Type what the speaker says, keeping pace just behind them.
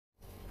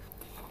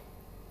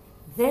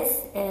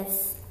This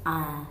is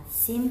a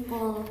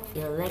simple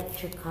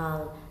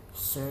electrical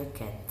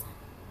circuit.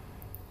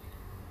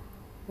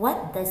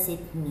 What does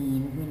it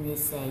mean when we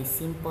say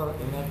simple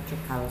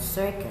electrical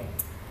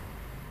circuit?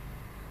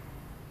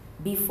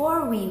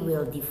 Before we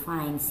will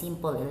define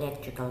simple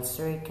electrical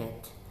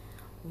circuit,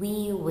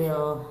 we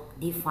will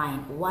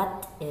define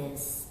what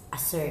is a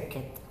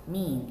circuit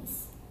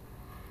means.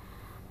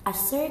 A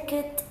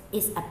circuit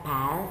is a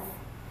path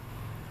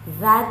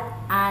that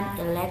an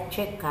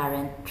electric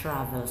current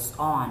travels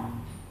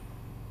on.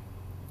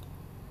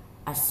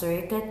 A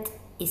circuit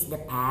is the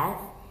path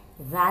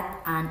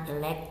that an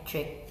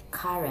electric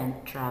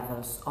current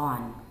travels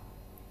on.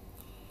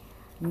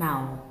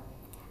 Now,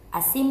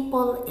 a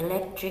simple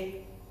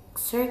electric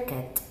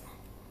circuit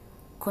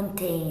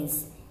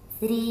contains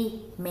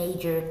three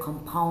major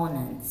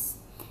components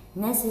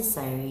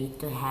necessary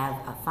to have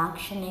a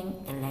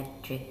functioning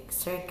electric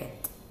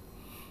circuit,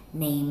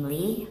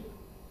 namely,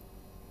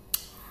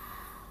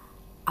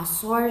 a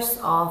source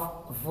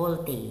of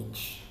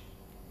voltage,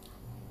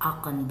 a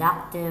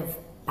conductive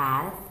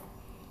path,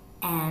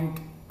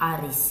 and a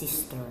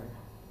resistor.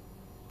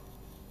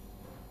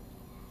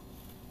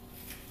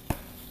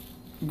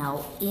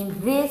 Now, in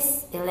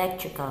this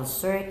electrical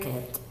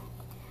circuit,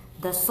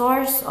 the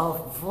source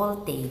of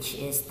voltage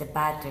is the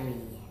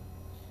battery.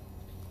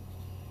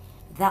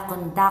 The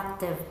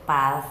conductive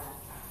path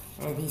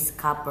are these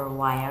copper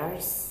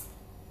wires,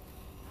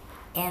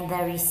 and the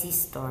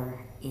resistor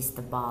is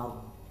the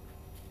bulb.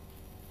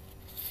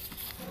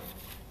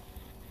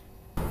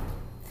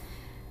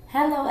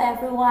 Hello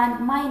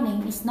everyone, my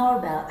name is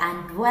Norbel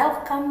and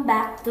welcome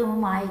back to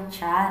my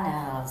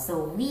channel.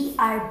 So we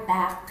are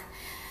back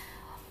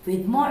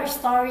with more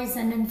stories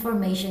and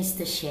informations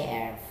to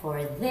share.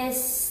 For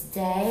this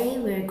day,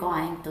 we're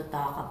going to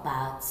talk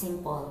about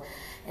simple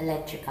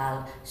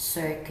electrical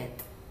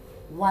circuit.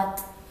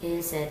 What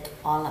is it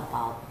all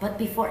about? But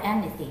before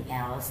anything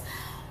else,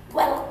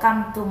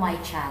 welcome to my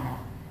channel.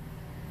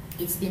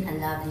 It's been a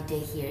lovely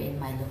day here in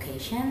my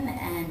location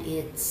and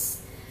it's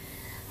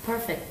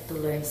perfect to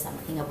learn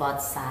something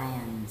about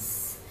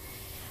science.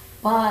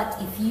 But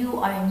if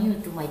you are new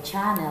to my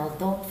channel,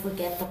 don't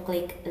forget to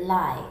click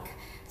like,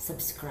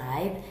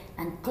 subscribe,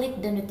 and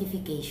click the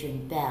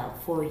notification bell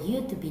for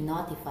you to be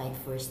notified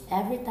first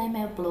every time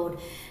I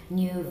upload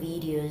new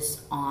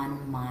videos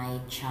on my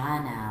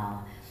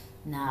channel.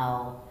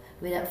 Now,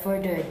 without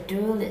further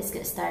ado, let's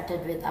get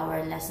started with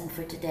our lesson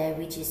for today,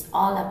 which is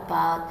all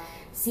about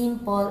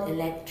simple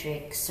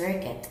electric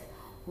circuit.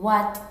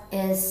 What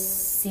is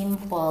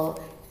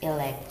simple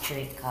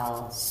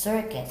electrical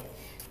circuit?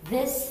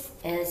 This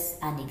is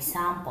an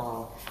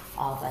example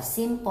of a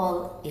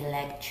simple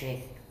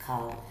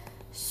electrical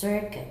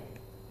circuit.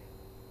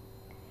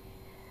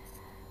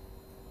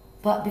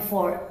 But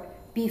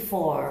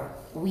before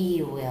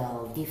we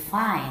will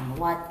define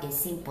what is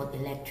simple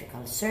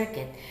electrical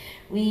circuit,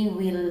 we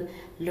will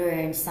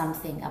learn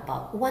something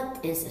about what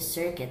is a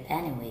circuit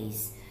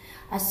anyways.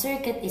 A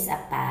circuit is a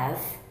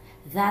path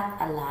that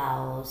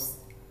allows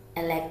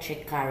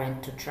electric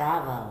current to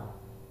travel.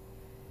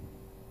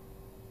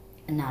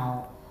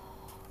 Now,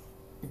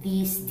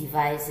 these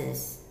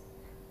devices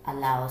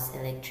allows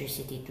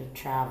electricity to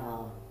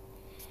travel.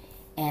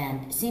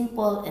 And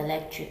simple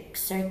electric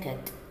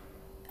circuit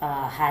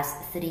has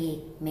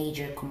three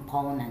major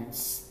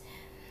components.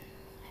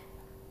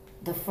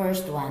 The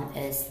first one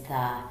is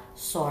the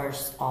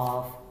source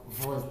of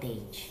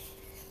voltage.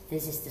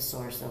 This is the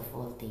source of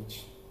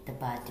voltage, the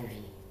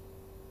battery.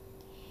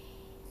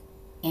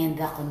 And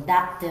the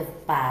conductive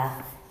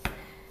path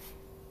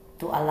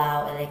to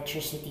allow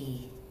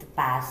electricity to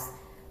pass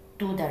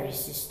to the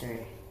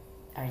resistor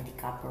are the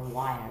copper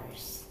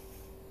wires.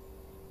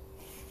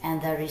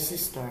 And the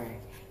resistor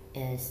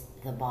is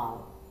the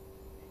bulb.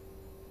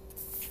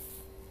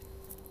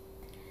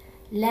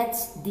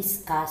 Let's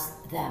discuss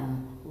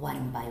them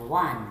one by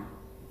one.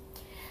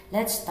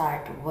 Let's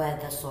start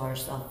with the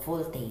source of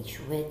voltage,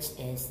 which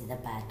is the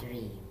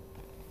battery.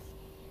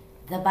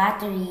 The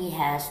battery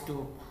has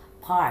two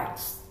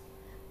parts,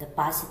 the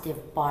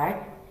positive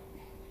part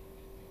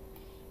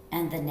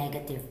and the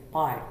negative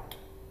part.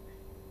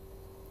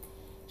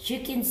 As you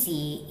can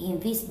see, in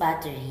this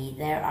battery,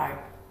 there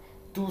are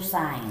two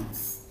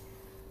signs,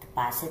 the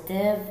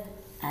positive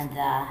and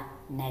the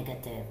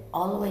negative.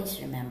 Always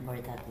remember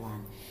that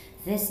one.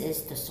 This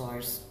is the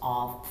source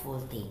of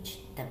voltage,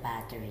 the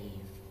battery.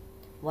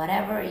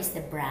 Whatever is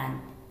the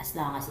brand, as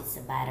long as it's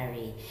a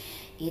battery,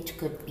 it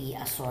could be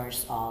a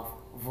source of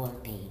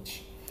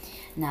voltage.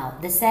 Now,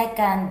 the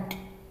second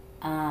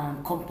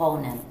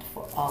component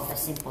of a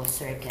simple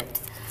circuit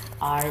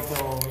are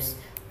those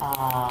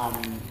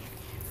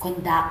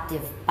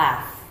conductive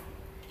path.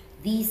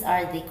 These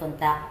are the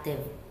conductive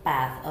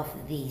path of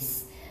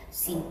this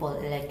simple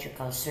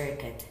electrical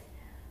circuit.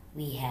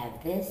 We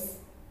have this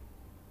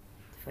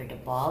for the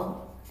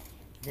bulb.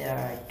 There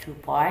are two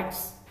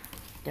parts.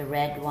 The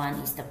red one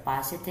is the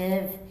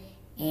positive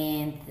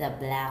and the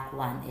black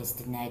one is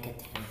the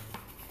negative.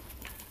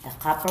 The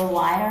copper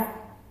wire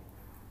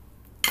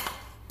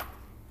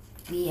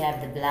We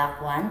have the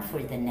black one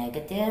for the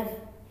negative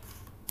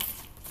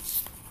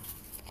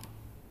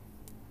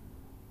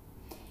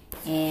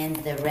and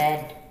the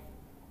red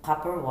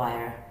copper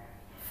wire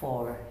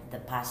for the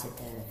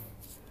positive.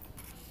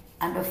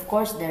 And of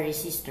course the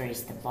resistor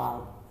is the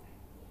bulb.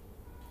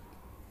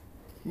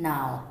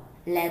 Now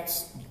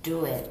let's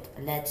do it.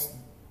 Let's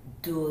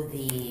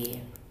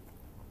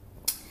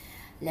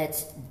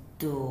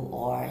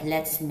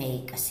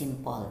make a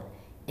simple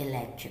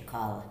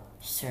electrical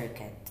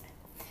circuit.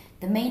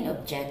 The main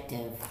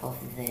objective of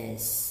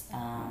this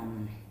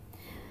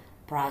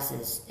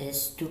process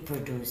is to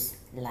produce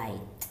light,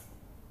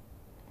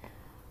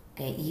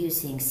 okay,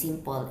 using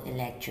simple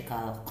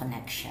electrical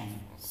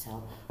connection.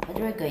 So what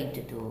we're going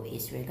to do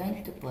is we're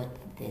going to put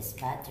this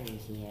battery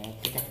here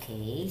to the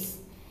case.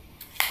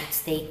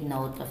 Let's take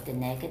note of the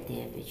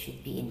negative. It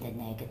should be in the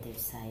negative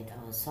side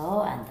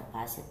also, and the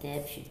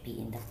positive should be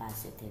in the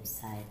positive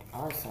side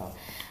also.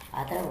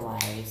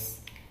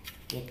 Otherwise,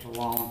 it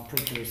won't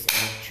produce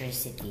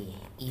electricity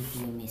if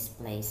you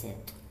misplace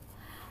it.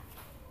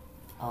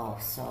 Oh,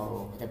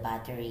 so the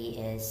battery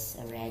is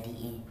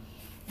already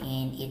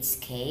in its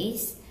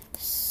case.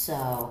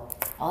 So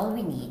all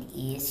we need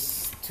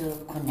is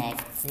to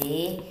connect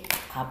the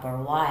copper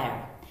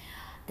wire.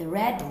 The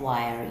red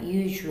wire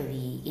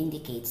usually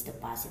indicates the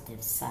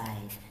positive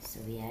side.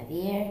 So we have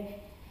here,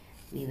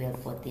 we will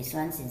put this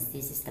one since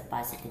this is the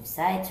positive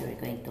side. So we're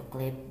going to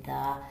clip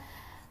the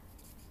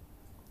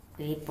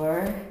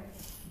clipper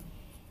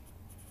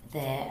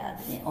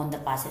on the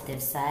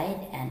positive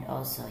side and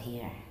also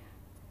here.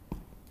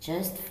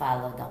 Just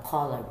follow the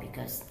color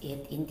because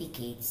it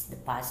indicates the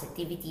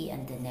positivity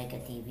and the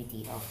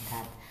negativity of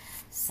that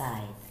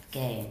side.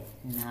 Okay,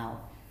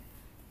 now,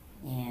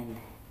 and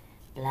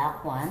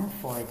black one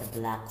for the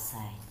black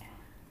side.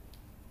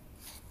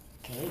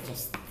 Okay,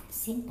 just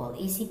simple,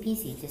 easy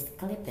peasy, just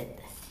clip it.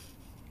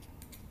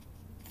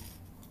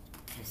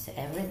 Okay, so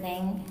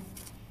everything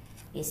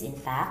is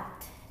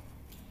intact.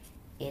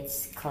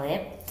 It's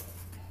clipped.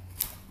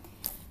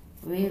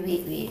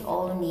 We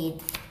all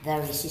need the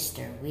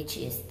resistor, which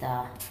is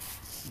the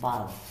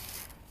bulb.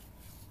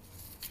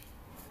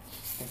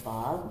 Just the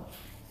bulb.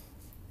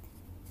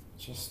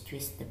 Just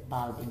twist the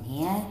bulb in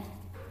here.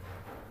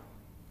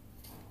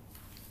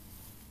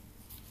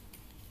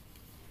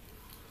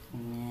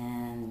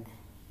 And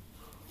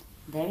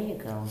there you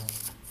go.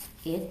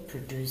 It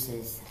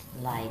produces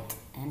light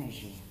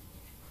energy.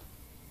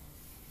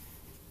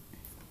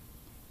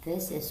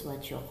 This is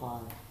what you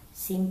call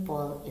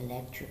simple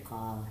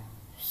electrical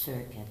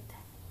circuit.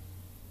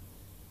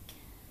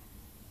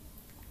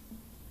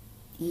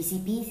 Easy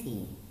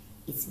peasy.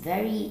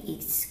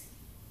 It's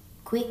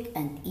quick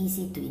and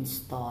easy to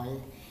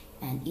install,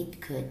 and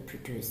it could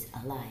produce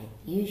a light.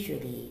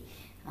 Usually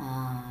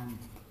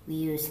we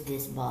use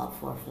this bulb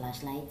for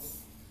flashlights.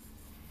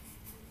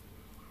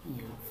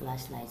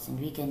 Flashlights, and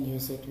we can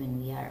use it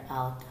when we are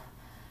out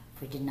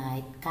for the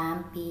night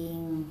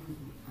camping,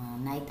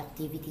 night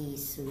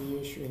activities. We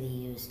usually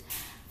use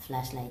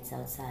flashlights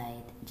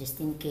outside just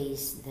in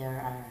case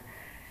there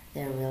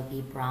will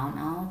be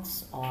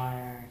brownouts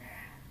or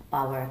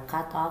power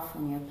cut off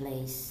on your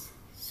place,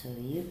 so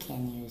you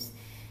can use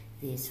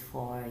this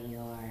for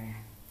your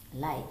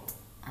light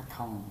at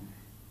home.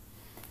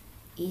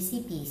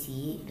 Easy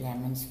peasy,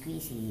 lemon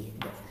squeezy.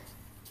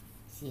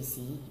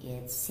 See,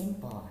 it's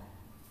simple.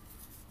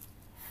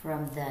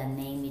 From the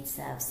name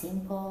itself,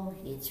 simple,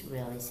 it's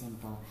really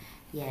simple,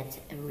 yet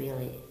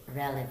really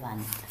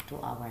relevant to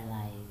our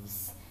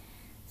lives.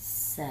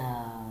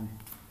 So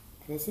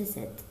this is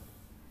it.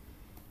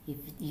 If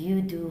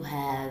you do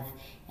have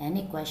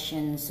any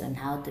questions on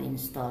how to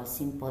install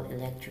simple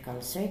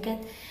electrical circuit,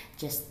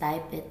 just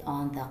type it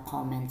on the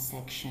comment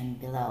section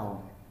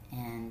below,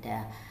 and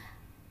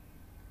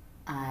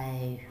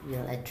I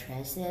will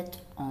address it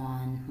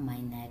on my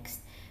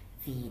next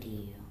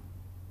video.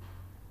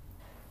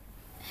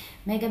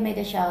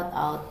 Mega shout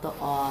out to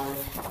all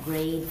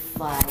grade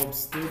 5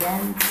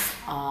 students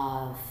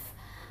of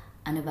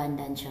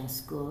Anabandansang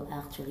School.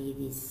 Actually,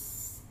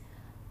 this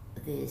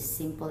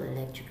simple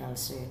electrical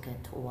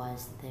circuit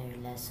was their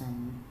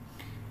lesson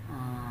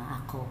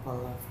a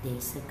couple of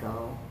days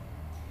ago.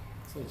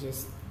 So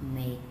just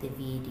make the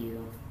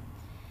video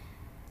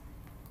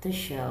to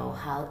show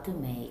how to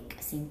make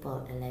a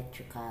simple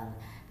electrical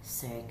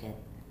circuit.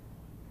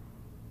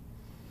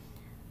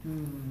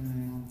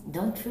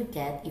 Don't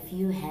forget, if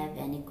you have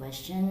any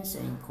questions or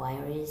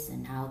inquiries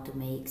on how to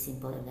make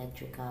simple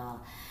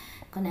electrical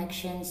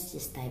connections,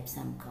 just type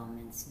some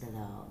comments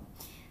below.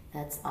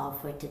 That's all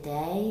for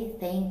today.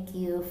 Thank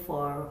you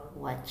for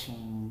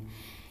watching.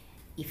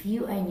 If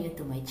you are new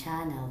to my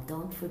channel,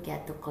 don't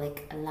forget to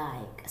click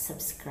like,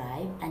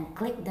 subscribe, and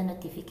click the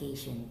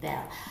notification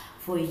bell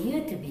for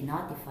you to be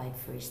notified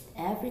first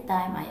every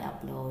time I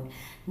upload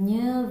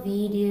new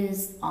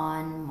videos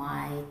on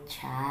my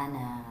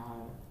channel.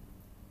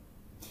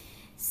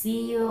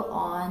 See you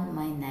on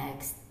my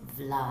next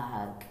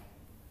vlog.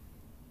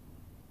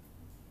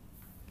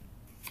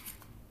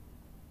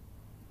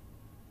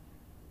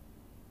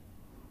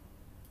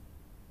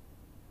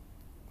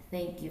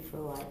 Thank you for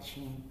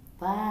watching.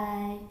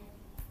 Bye.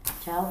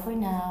 Ciao for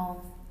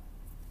now.